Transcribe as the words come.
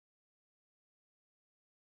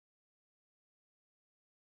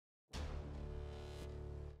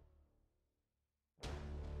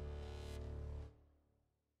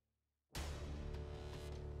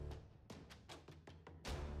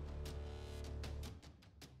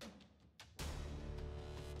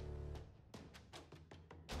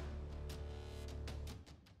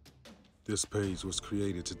This page was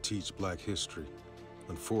created to teach Black history.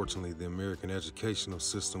 Unfortunately, the American educational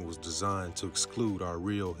system was designed to exclude our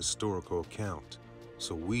real historical account,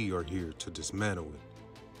 so we are here to dismantle it.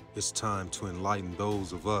 It's time to enlighten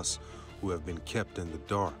those of us who have been kept in the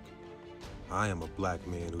dark. I am a Black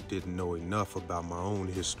man who didn't know enough about my own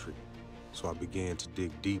history, so I began to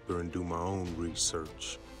dig deeper and do my own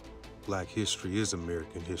research. Black history is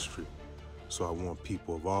American history, so I want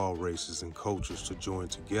people of all races and cultures to join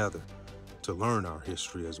together to learn our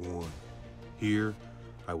history as one. Here,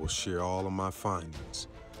 I will share all of my findings.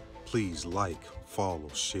 Please like, follow,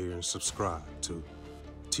 share, and subscribe to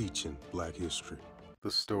Teaching Black History. The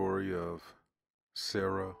story of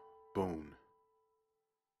Sarah Boone.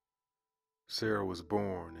 Sarah was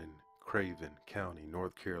born in Craven County,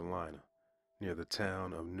 North Carolina, near the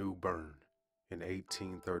town of New Bern in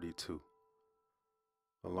 1832.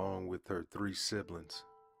 Along with her 3 siblings,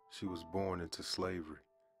 she was born into slavery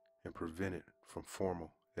and prevented from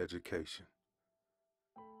formal education.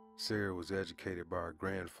 Sarah was educated by her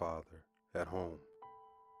grandfather at home.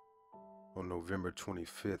 On November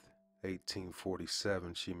 25,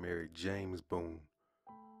 1847, she married James Boone,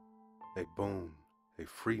 a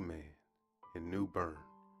free man in New Bern,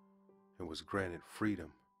 and was granted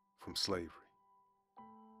freedom from slavery.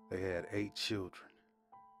 They had 8 children.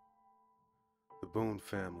 The Boone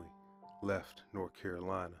family left North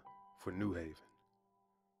Carolina for New Haven.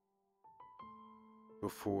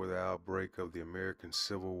 Before the outbreak of the American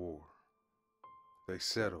Civil War, they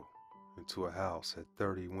settled into a house at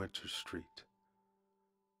 30 Winter Street.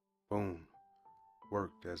 Boone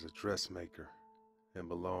worked as a dressmaker and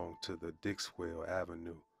belonged to the Dixwell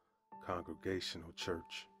Avenue Congregational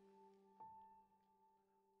Church.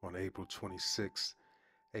 On April 26,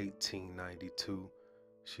 1892,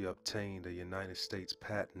 she obtained a United States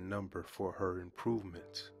patent number for her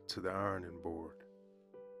improvements to the ironing board.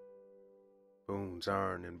 Boone's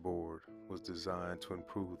ironing board was designed to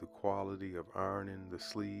improve the quality of ironing the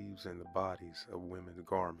sleeves and the bodies of women's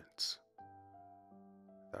garments.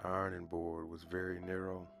 The ironing board was very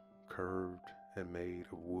narrow, curved, and made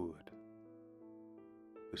of wood.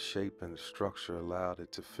 The shape and the structure allowed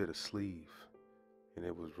it to fit a sleeve, and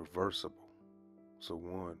it was reversible, so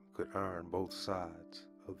one could iron both sides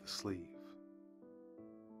of the sleeve.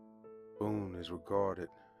 Boone is regarded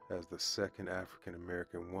as the second African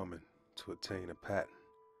American woman to attain a patent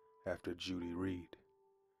after Judy Reed.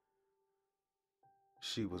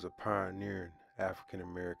 She was a pioneering African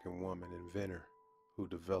American woman inventor who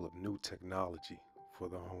developed new technology for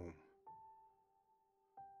the home.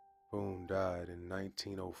 Boone died in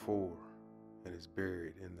 1904 and is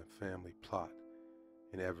buried in the family plot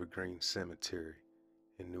in Evergreen Cemetery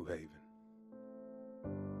in New Haven.